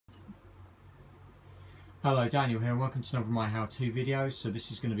Hello, Daniel here and welcome to another of my how-to videos. So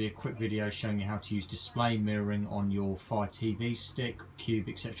this is going to be a quick video showing you how to use display mirroring on your Fire TV stick, Cube,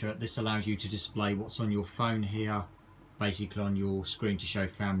 etc. This allows you to display what's on your phone here, basically on your screen to show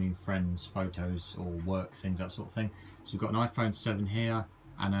family and friends, photos or work things, that sort of thing. So we've got an iPhone 7 here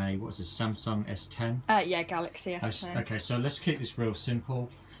and a, what's this, Samsung S10? Yeah, Galaxy S10. Okay, so let's keep this real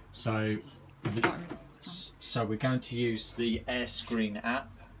simple. So we're going to use the AirScreen app.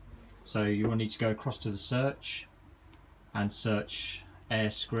 So you will need to go across to the search and search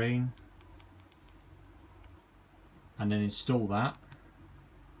AirScreen and then install that,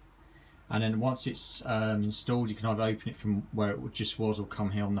 and then once it's installed you can either open it from where it just was or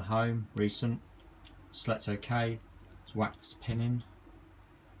come here on the home, recent, select OK, let's whack this pin in,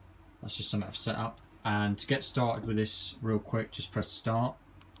 that's just something I've set up. And to get started with this real quick, just press start,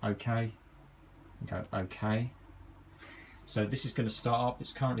 OK, and go OK. So this is going to start up,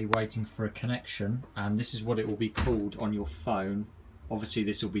 it's currently waiting for a connection, and this is what it will be called on your phone. Obviously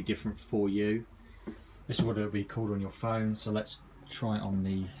this will be different for you. This is what it will be called on your phone, so let's try it on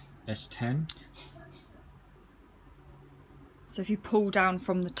the S10. So if you pull down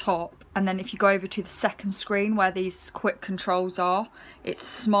from the top, and then if you go over to the second screen where these quick controls are, it's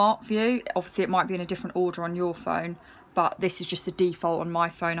Smart View. Obviously it might be in a different order on your phone, but this is just the default on my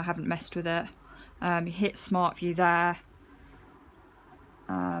phone, I haven't messed with it. You hit Smart View there.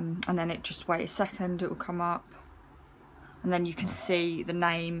 And then it just wait a second, it will come up, and then you can see the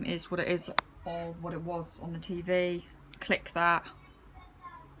name is what it is or what it was on the TV. Click that.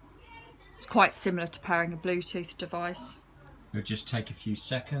 It's quite similar to pairing a Bluetooth device. It'll just take a few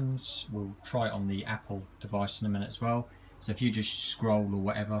seconds. We'll try it on the Apple device in a minute as well. So if you just scroll or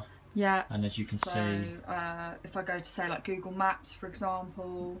whatever, yeah, and as you can see, if I go to say like Google Maps for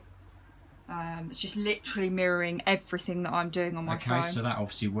example, it's just literally mirroring everything that I'm doing on my phone. Okay, so that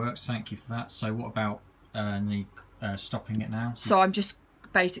obviously works, thank you for that. So what about stopping it now? So I'm just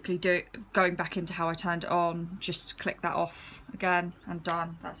basically going back into how I turned it on, just click that off again and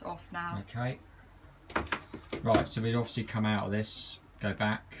done, that's off now. Okay, right, so we'd obviously come out of this, go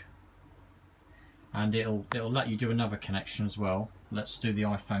back, and it'll let you do another connection as well. Let's do the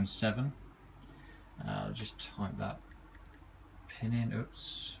iPhone 7. I'll just type that pin in.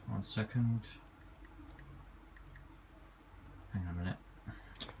 Oops, 1 second. Hang on a minute.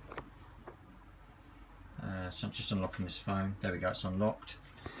 So I'm just unlocking this phone. There we go, it's unlocked.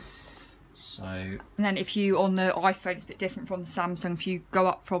 So, and then if you, on the iPhone, it's a bit different from the Samsung. If you go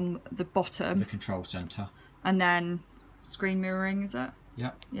up from the bottom, the control center, and then screen mirroring, is it?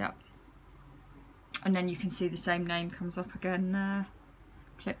 Yep. Yep. And then you can see the same name comes up again there.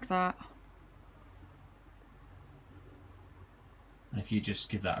 Click that. And if you just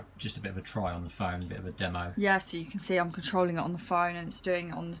give that just a bit of a try on the phone, a bit of a demo. Yeah, so you can see I'm controlling it on the phone and it's doing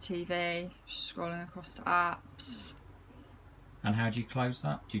it on the TV. Just scrolling across to apps. And how do you close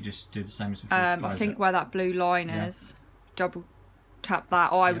that? Do you just do the same as before? I think where that blue line is, double tap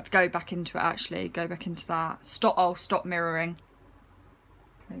that. Oh, I would go back into it actually. Go back into that. Stop mirroring.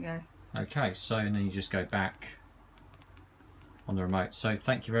 There you go. Okay, so and then you just go back on the remote. So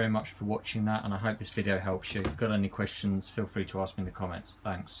thank you very much for watching that, and I hope this video helps you. If you've got any questions, feel free to ask me in the comments.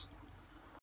 Thanks.